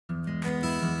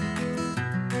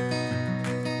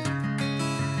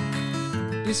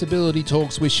Disability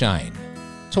Talks with Shane,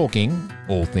 talking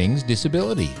all things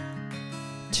disability.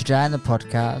 Today on the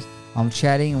podcast, I'm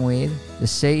chatting with the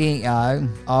CEO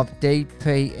of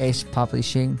DPS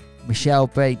Publishing, Michelle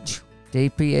Beach.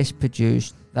 DPS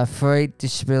produced the free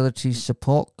disability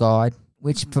support guide,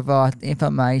 which provides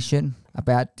information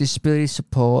about disability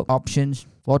support options,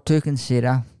 what to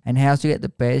consider, and how to get the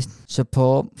best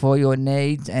support for your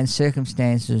needs and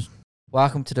circumstances.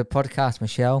 Welcome to the podcast,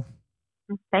 Michelle.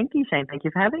 Thank you, Shane. Thank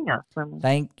you for having us.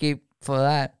 Thank you for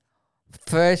that.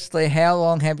 Firstly, how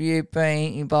long have you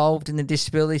been involved in the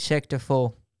disability sector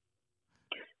for?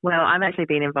 Well, I've actually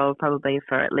been involved probably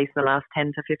for at least the last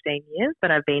 10 to 15 years, but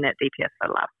I've been at DPS for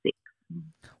the last 6.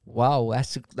 Wow,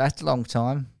 that's a long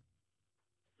time.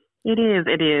 It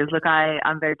is. Look,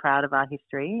 I'm very proud of our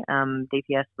history.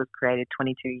 DPS was created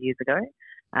 22 years ago,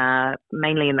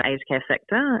 mainly in the aged care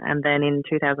sector. And then in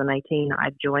 2018, I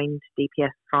joined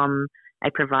DPS from a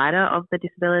provider of the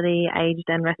disability, aged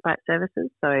and respite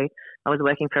services. So I was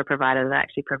working for a provider that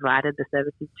actually provided the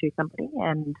services to somebody.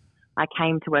 And I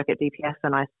came to work at DPS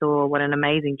and I saw what an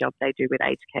amazing job they do with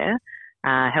aged care,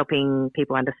 helping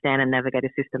people understand and navigate a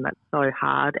system that's so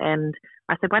hard. And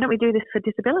I said, why don't we do this for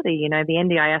disability? You know, the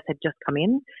NDIS had just come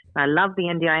in. I love the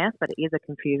NDIS, but it is a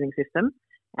confusing system.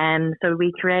 And so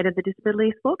we created the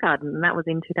Disability Support Guide, and that was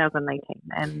in 2018.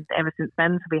 And ever since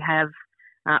then, so we have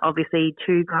obviously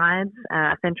 2 guides,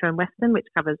 Central and Western, which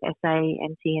covers SA,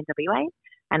 NT and WA,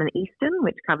 and an Eastern,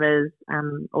 which covers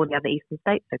all the other Eastern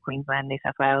states, so Queensland, New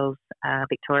South Wales,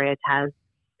 Victoria, Tas.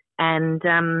 And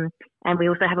we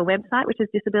also have a website, which is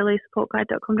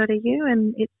disabilitysupportguide.com.au,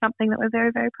 and it's something that we're very,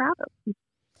 very proud of.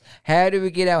 How do we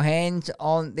get our hands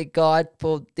on the guide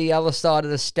for the other side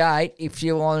of the state if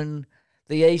you're on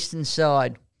the eastern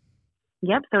side?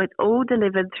 Yep, so it's all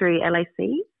delivered through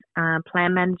LACs,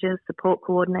 plan managers, support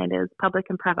coordinators, public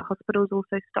and private hospitals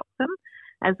also stock them,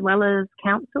 as well as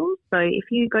councils. So if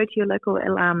you go to your local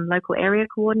area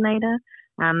coordinator,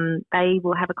 they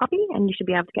will have a copy and you should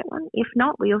be able to get one. If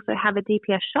not, we also have a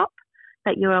DPS shop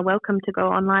that you are welcome to go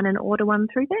online and order one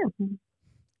through there.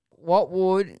 What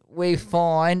would we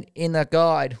find in the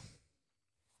guide?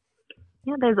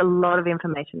 Yeah, there's a lot of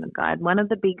information in the guide. One of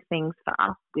the big things for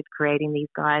us with creating these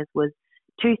guides was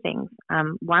 2 things.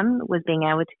 One was being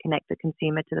able to connect the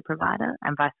consumer to the provider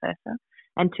and vice versa.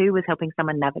 And 2 was helping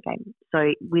someone navigate.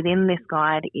 So within this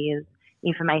guide is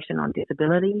information on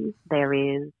disabilities. There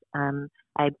is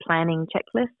a planning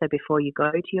checklist. So before you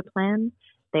go to your plan,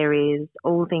 there is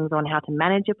all things on how to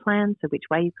manage your plan, so which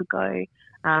way you could go,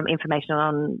 information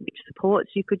on which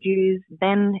supports you could use.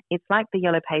 Then it's like the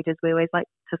yellow pages we always like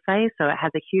to say. So it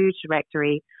has a huge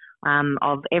directory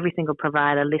of every single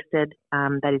provider listed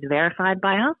that is verified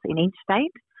by us in each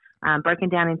state, broken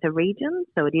down into regions.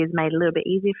 So it is made a little bit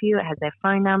easier for you. It has their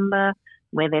phone number,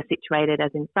 where they're situated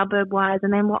as in suburb-wise,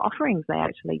 and then what offerings they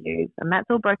actually use. And that's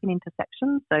all broken into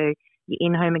sections. So your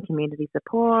in-home and community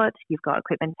support, you've got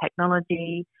equipment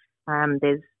technology,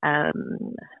 there's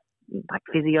like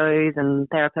physios and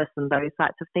therapists and those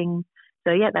types of things.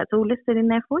 So, yeah, that's all listed in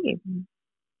there for you.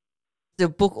 The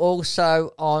book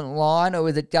also online, or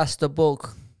is it just the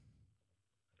book?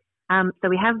 So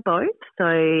we have both. So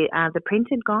the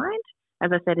printed guide,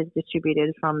 as I said, is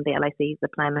distributed from the LACs, the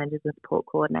plan managers and support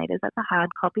coordinators. That's a hard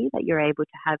copy that you're able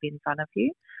to have in front of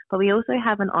you. But we also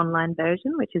have an online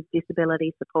version, which is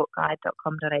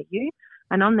disabilitysupportguide.com.au.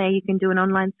 And on there, you can do an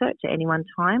online search at any one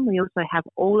time. We also have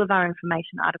all of our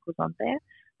information articles on there.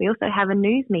 We also have a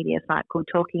news media site called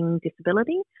Talking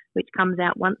Disability, which comes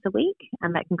out once a week,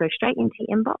 and that can go straight into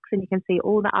your inbox, and you can see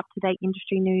all the up-to-date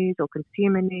industry news or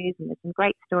consumer news, and there's some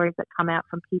great stories that come out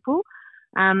from people.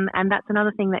 And that's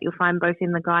another thing that you'll find both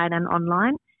in the guide and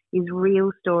online is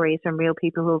real stories from real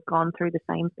people who have gone through the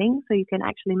same thing, so you can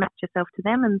actually match yourself to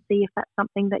them and see if that's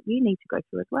something that you need to go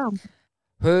through as well.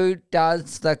 Who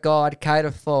does the guide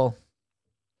cater for?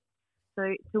 So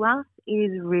to us, it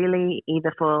is really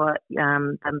either for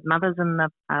the mothers and the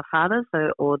fathers,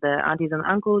 or the aunties and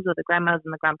uncles, or the grandmas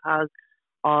and the grandpas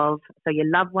so your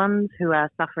loved ones who are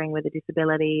suffering with a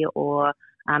disability or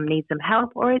need some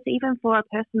help, or it's even for a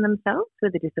person themselves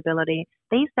with a disability.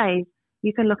 These days,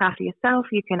 you can look after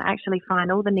yourself. You can actually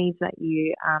find all the needs that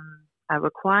you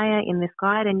require in this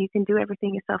guide, and you can do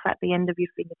everything yourself at the end of your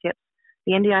fingertips.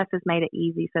 The NDIS has made it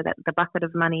easy so that the bucket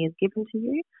of money is given to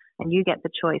you and you get the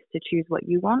choice to choose what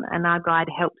you want, and our guide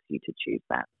helps you to choose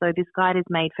that. So this guide is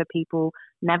made for people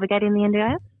navigating the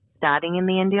NDIS, starting in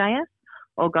the NDIS,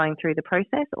 or going through the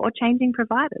process, or changing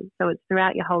providers. So it's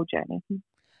throughout your whole journey.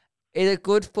 Is it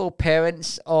good for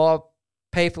parents or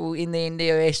people in the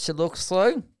NDIS to look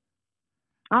through?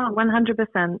 Oh,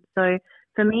 100%. So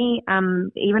For me,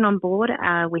 even on board,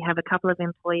 we have a couple of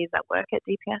employees that work at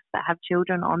DPS that have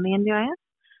children on the NDIS.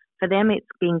 For them, it's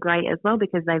been great as well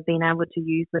because they've been able to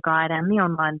use the guide and the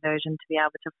online version to be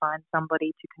able to find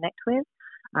somebody to connect with.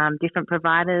 Different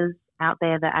providers out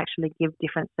there that actually give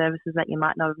different services that you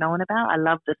might not have known about. I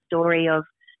love the story of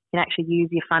you can actually use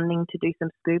your funding to do some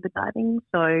scuba diving.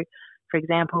 So, for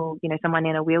example, someone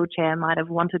in a wheelchair might have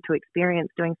wanted to experience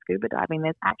doing scuba diving.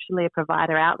 There's actually a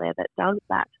provider out there that does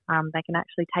that. They can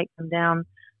actually take them down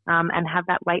and have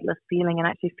that weightless feeling and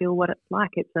actually feel what it's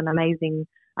like. It's an amazing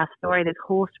story. There's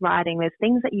horse riding. There's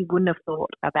things that you wouldn't have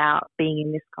thought about being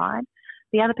in this guide.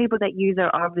 The other people that use it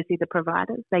are obviously the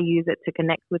providers. They use it to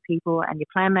connect with people, and your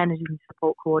plan managers and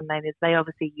support coordinators, they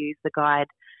obviously use the guide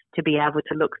to be able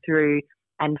to look through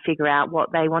and figure out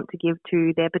what they want to give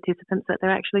to their participants that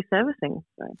they're actually servicing.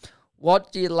 So,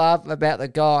 what do you love about the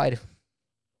guide?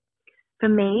 For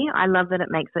me, I love that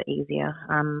it makes it easier.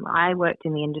 I worked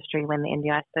in the industry when the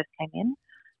NDIS first came in.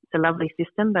 It's a lovely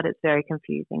system, but it's very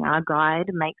confusing. Our guide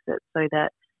makes it so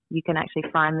that you can actually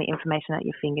find the information at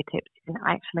your fingertips. You can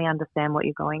actually understand what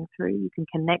you're going through. You can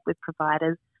connect with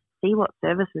providers, see what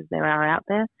services there are out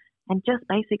there, and just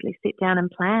basically sit down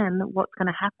and plan what's going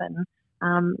to happen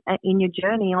in your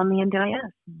journey on the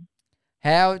NDIS.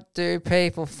 How do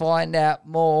people find out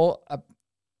more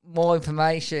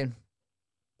information?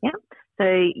 Yeah, so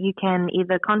you can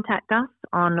either contact us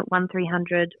on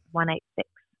 1300 186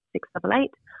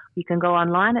 688. You can go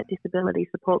online at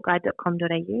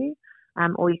disabilitysupportguide.com.au.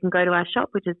 Or you can go to our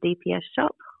shop, which is DPS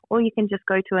Shop, or you can just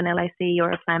go to an LAC or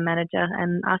a plan manager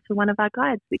and ask for one of our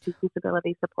guides, which is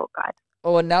Disability Support Guide.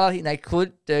 Or another thing they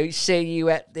could do, see you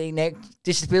at the next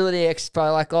Disability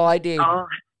Expo like I did. Oh,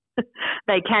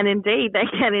 they can indeed. They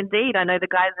can indeed. I know the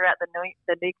guys are at the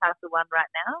Newcastle one right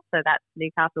now, so that's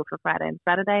Newcastle for Friday and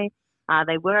Saturday.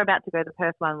 They were about to go to the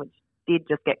Perth one, which did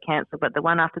just get cancelled, but the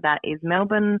one after that is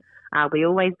Melbourne. We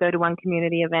always go to one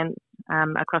community event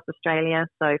across Australia.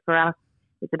 So for us,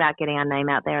 it's about getting our name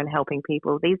out there and helping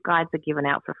people. These guides are given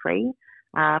out for free.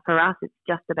 For us, it's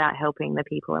just about helping the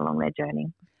people along their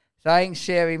journey. Thanks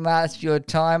very much for your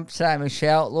time today,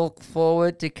 Michelle. Look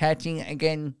forward to catching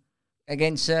again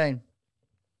soon.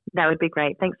 That would be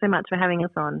great. Thanks so much for having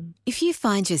us on. If you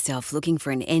find yourself looking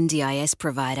for an NDIS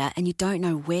provider and you don't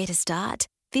know where to start,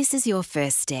 this is your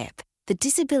first step. The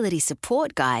Disability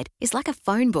Support Guide is like a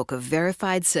phone book of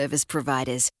verified service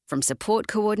providers, from support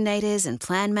coordinators and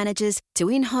plan managers to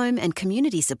in-home and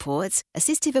community supports,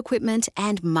 assistive equipment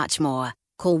and much more.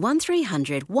 Call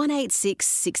 1300 186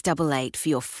 688 for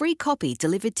your free copy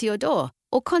delivered to your door,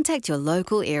 or contact your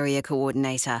local area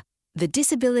coordinator. The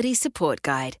Disability Support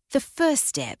Guide, the first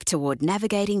step toward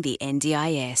navigating the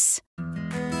NDIS.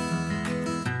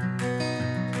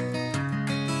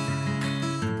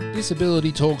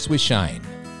 Disability Talks with Shane.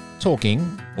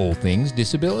 Talking all things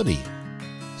disability.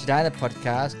 Today on the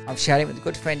podcast, I'm chatting with a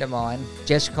good friend of mine,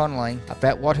 Jess Connolly,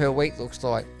 about what her week looks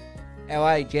like. How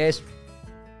are you, Jess?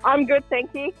 I'm good,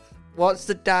 thank you. What's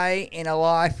the day in a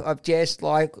life of Jess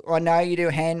like? I know you do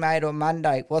handmade on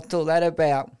Monday. What's all that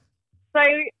about? So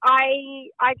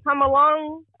I come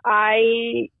along,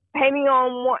 depending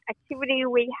on what activity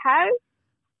we have,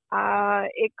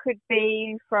 it could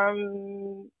be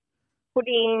from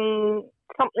putting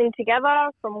something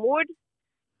together from wood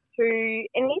to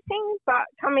anything, but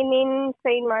coming in,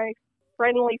 seeing my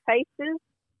friendly faces,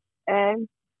 and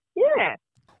yeah.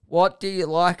 What do you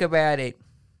like about it?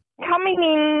 Coming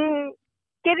in,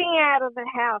 getting out of the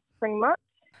house pretty much.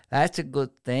 That's a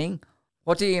good thing.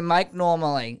 What do you make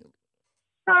normally?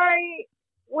 So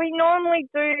we normally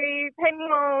do,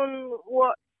 depending on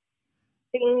what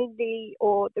thing the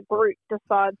group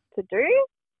decides to do.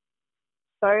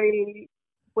 So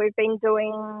we've been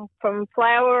doing from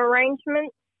flower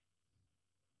arrangements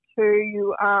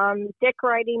to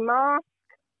decorating masks,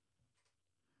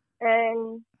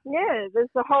 and yeah, there's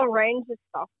a whole range of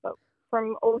stuff, but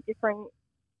from all different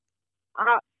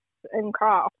arts and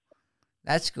crafts.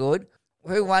 That's good.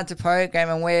 Who runs the program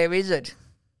and where is it?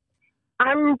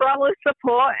 Umbrella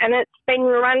Support, and it's been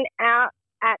run out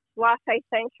at Latte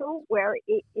Central, where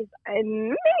it is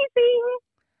amazing.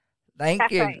 Thank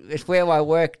cafe. you. It's where I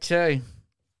work too.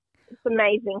 It's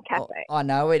amazing cafe. I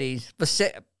know it is. But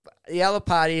the other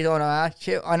part is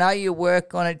I know you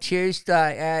work on a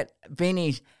Tuesday at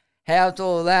Vinnie's. How's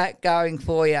all that going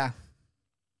for you?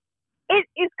 It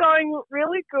is going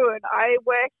really good. I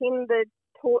work in the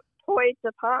toy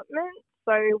department,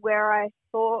 so where I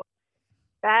sort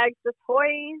bags of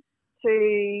toys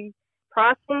to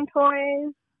pricing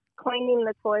toys, cleaning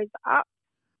the toys up,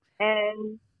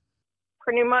 and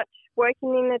pretty much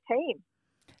working in a team.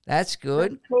 That's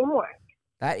good. Teamwork.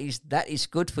 That is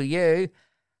good for you.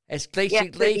 At least, Yes,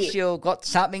 at least you've got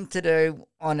something to do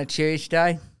on a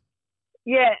Tuesday.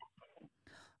 Yes.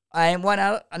 And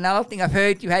another thing, I've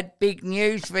heard you had big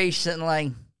news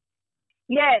recently.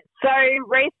 Yes. So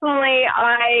recently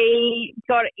I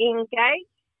got engaged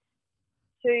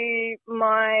to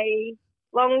my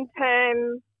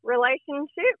long-term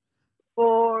relationship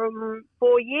for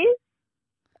 4 years,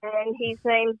 and his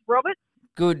name's Robert.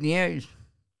 Good news.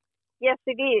 Yes,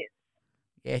 it is.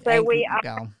 Yeah, So we are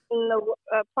go. in the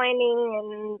planning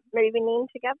and moving in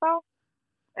together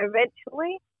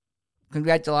eventually.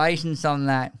 Congratulations on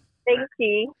that. Thank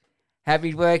you. Have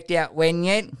you worked out when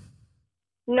yet?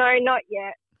 No, not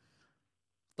yet.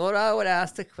 Thought I would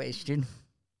ask the question.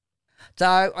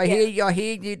 So I hear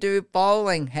you do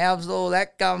bowling. How's all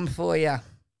that going for you?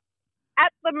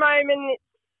 At the moment,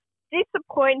 it's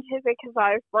disappointed because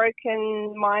I've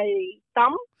broken my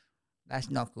thumb.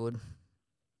 That's not good.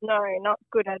 No, not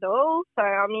good at all. So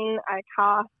I'm in a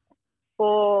cast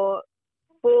for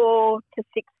 4 to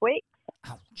 6 weeks.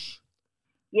 Ouch.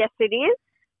 Yes, it is.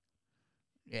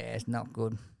 Yeah, it's not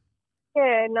good.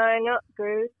 Yeah, no, not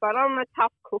good. But I'm a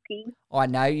tough cookie. I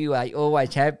know you are. You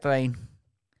always have been.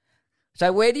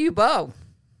 So where do you bowl?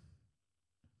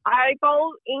 I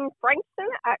bowl in Frankston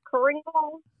at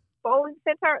Coringal Bowling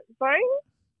Centre at Zone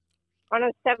on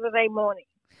a Saturday morning.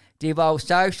 Do you bowl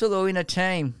social or in a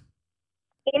team?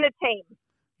 In a team.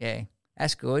 Yeah,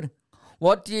 that's good.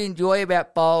 What do you enjoy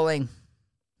about bowling?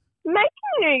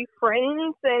 Making new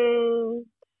friends and...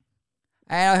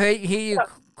 And I hear you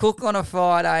cook on a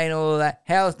Friday and all that.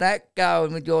 How's that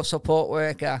going with your support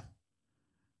worker?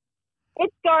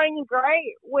 It's going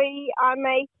great.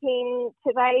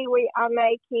 Today we are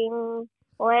making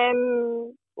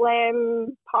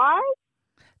lamb pies.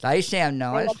 They sound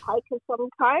nice. And a cake of some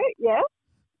kind, yes.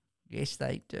 Yes,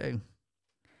 they do.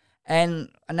 And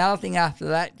another thing after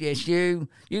that, yes, you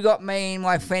got me and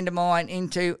my friend of mine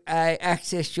into a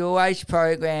Access Your Age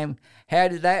program. How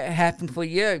did that happen for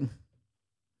you?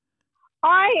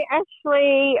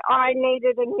 I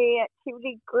needed a new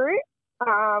activity group,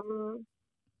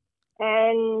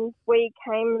 and we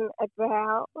came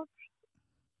about.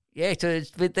 Yeah, so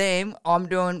it's with them.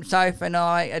 Sophie and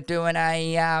I are doing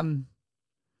a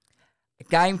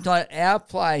game night at our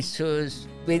place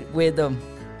with them.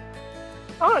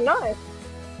 Oh, nice.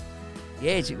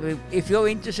 Yes, if you're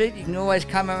interested, you can always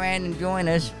come around and join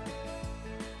us.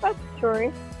 That's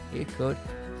true. You could.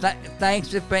 Thanks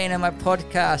for being on my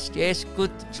podcast. Yes,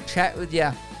 good to chat with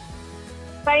you.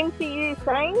 Same to you,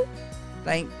 Shane.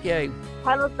 Thank you.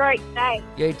 Have a great day.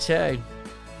 You too.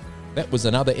 That was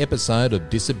another episode of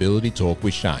Disability Talk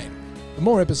with Shane. For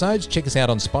more episodes, check us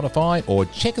out on Spotify or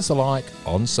check us alike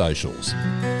on socials.